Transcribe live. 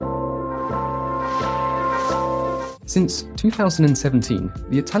Since 2017,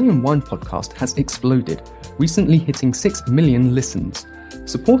 the Italian Wine Podcast has exploded, recently hitting 6 million listens.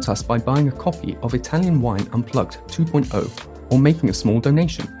 Support us by buying a copy of Italian Wine Unplugged 2.0 or making a small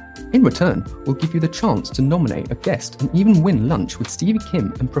donation. In return, we'll give you the chance to nominate a guest and even win lunch with Stevie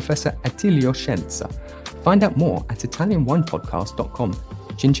Kim and Professor Attilio Scienza. Find out more at italianwinepodcast.com.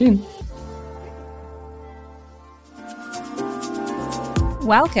 Chin chin!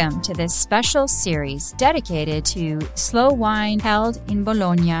 Welcome to this special series dedicated to Slow Wine held in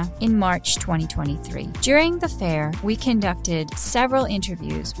Bologna in March 2023. During the fair, we conducted several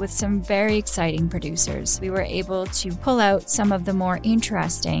interviews with some very exciting producers. We were able to pull out some of the more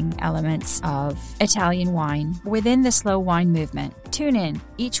interesting elements of Italian wine within the slow wine movement. Tune in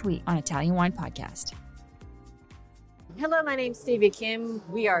each week on Italian Wine Podcast. Hello, my name's Stevie Kim.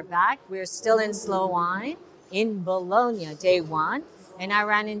 We are back. We're still in Slow Wine in Bologna, day one. And I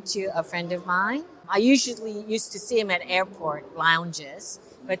ran into a friend of mine. I usually used to see him at airport lounges,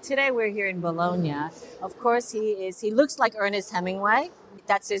 but today we're here in Bologna. Of course, he looks like Ernest Hemingway.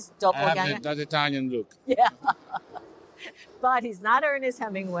 That's his doppelganger. I have that Italian look. Yeah. But he's not Ernest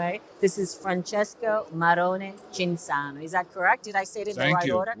Hemingway. This is Francesco Marone Cinzano. Is that correct? Did I say it in the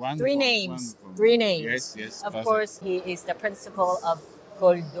right order? Wonderful, Three names. wonderful. Three names. Yes. Of perfect. course, he is the principal of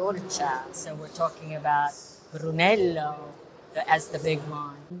Col Dolce. So we're talking about Brunello as the big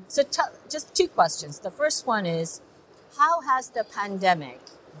one. So just two questions. The first one is, how has the pandemic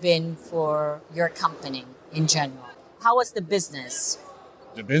been for your company in general? How was the business?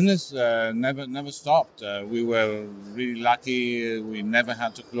 The business never stopped. We were really lucky. We never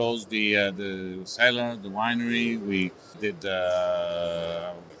had to close the cellar, the winery. We did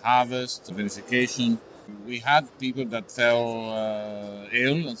harvest, vinification. We had people that fell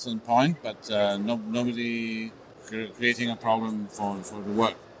ill at some point, but nobody creating a problem for the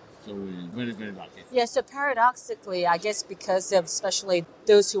work. So we're very, very lucky. Yeah, so paradoxically, I guess because of especially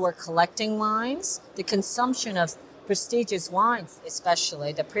those who are collecting wines, the consumption of prestigious wines,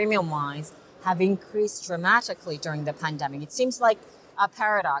 especially the premium wines, have increased dramatically during the pandemic. It seems like a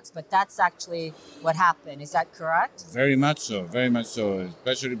paradox, but that's actually what happened. Is that correct? Very much so.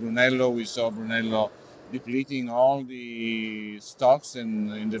 Especially Brunello. We saw Brunello depleting all the stocks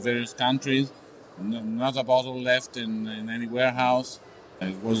in the various countries. Not a bottle left in any warehouse.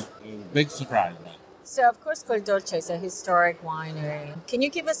 It was a big surprise. So, of course, Col Dolce is a historic winery. Can you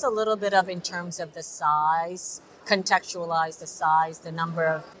give us a little bit of, in terms of the size, contextualize the size, the number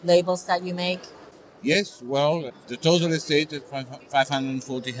of labels that you make? Yes, well, the total estate is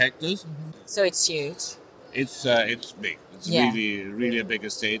 540 hectares. Mm-hmm. So it's huge. It's big. It's really a big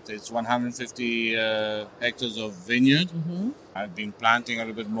estate. It's 150 hectares of vineyard. Mm-hmm. I've been planting a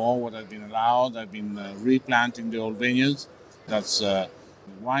little bit more what I've been allowed. I've been replanting the old vineyards. That's the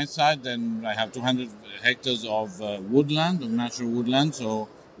wine side. Then I have 200 hectares of woodland, of natural woodland. So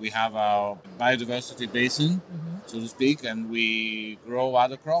we have our biodiversity basin, so to speak, and we grow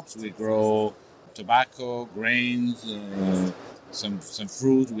other crops. We grow tobacco, grains, some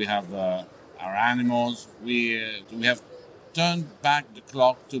fruit. We have our animals. We have turned back the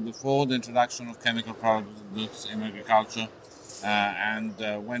clock to before the introduction of chemical products in agriculture, and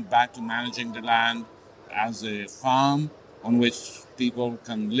went back to managing the land as a farm on which people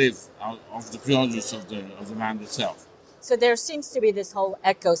can live out of the produce of the land itself. So there seems to be this whole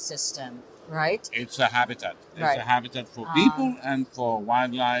ecosystem, right? It's a habitat. It's right. a habitat for people and for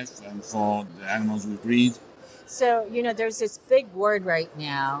wildlife and for the animals we breed. So, there's this big word right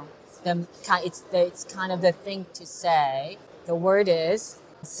now. It's kind of the thing to say. The word is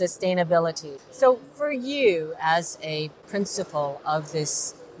sustainability. So for you as a principal of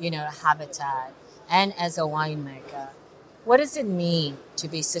this, habitat and as a winemaker, what does it mean to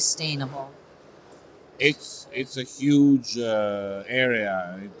be sustainable? It's a huge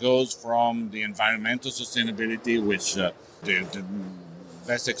area. It goes from the environmental sustainability, which the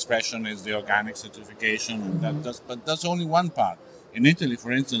best expression is the organic certification, and but that's only one part. In Italy,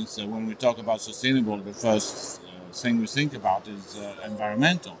 for instance, when we talk about sustainable, the first thing we think about is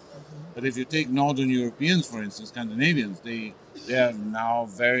environmental. But if you take Northern Europeans, for instance, Scandinavians, they are now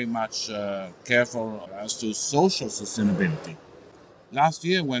very much careful as to social sustainability. Last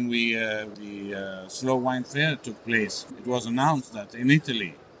year, when the Slow Wine Fair took place, it was announced that in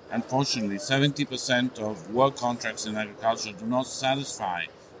Italy, unfortunately, 70% of work contracts in agriculture do not satisfy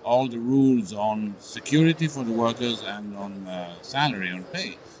all the rules on security for the workers and on salary, on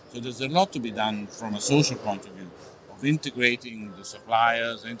pay. So there's a lot to be done from a social point of view, of integrating the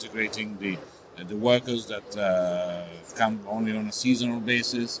suppliers, integrating the workers that come only on a seasonal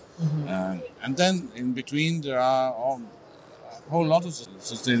basis. And then in between there are a whole lot of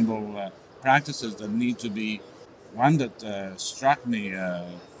sustainable practices that need to be One that struck me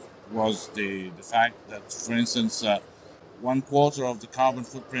was the fact that, for instance, 1/4 of the carbon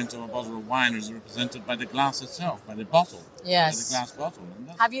footprint of a bottle of wine is represented by the glass itself, by the bottle. Yes. By the glass bottle.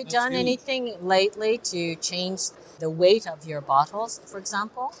 Have you done huge. anything lately to change the weight of your bottles, for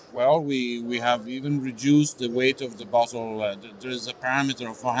example? Well, we have even reduced the weight of the bottle. There is a parameter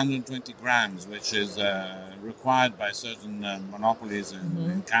of 420 grams, which is required by certain monopolies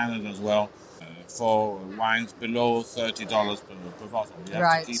in Canada as well, for wines below $30 per bottle. You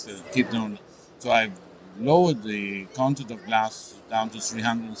have to keep them. So I've lowered the content of glass down to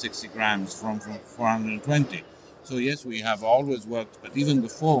 360 grams from 420. So yes, we have always worked, but even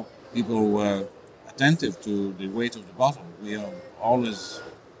before people were attentive to the weight of the bottle, we have always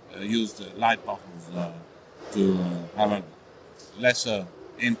used light bottles to have a lesser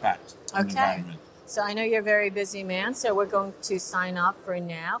impact on the environment. So I know you're a very busy man, so we're going to sign off for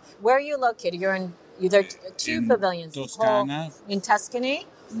now. Where are you located? You're in there are two pavilions. Toscana. In Tuscany?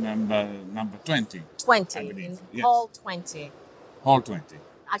 Number 20. 20. I believe. In Hall 20. Hall 20.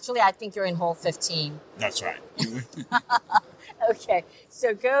 Actually, I think you're in Hall 15. That's right. Okay,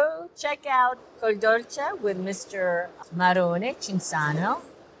 so go check out Col Dolce with Mr. Marone, Cinzano,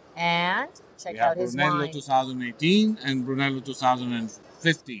 and check out his Brunello wine. 2018 and Brunello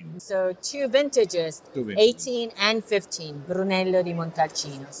 2015. So two vintages, 18 and 15, Brunello di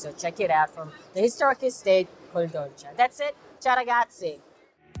Montalcino. So check it out from the historic estate Col Dolce. That's it. Ciao ragazzi.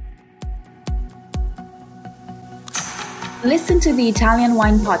 Listen to the Italian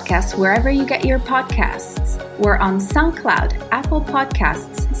Wine Podcast wherever you get your podcasts. We're on SoundCloud, Apple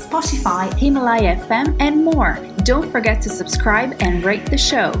Podcasts, Spotify, Himalaya FM, and more. Don't forget to subscribe and rate the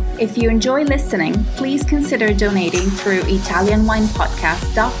show. If you enjoy listening, please consider donating through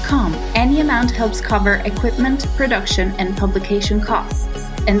ItalianWinePodcast.com. Any amount helps cover equipment, production, and publication costs.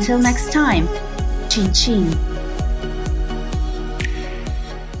 Until next time, cin cin.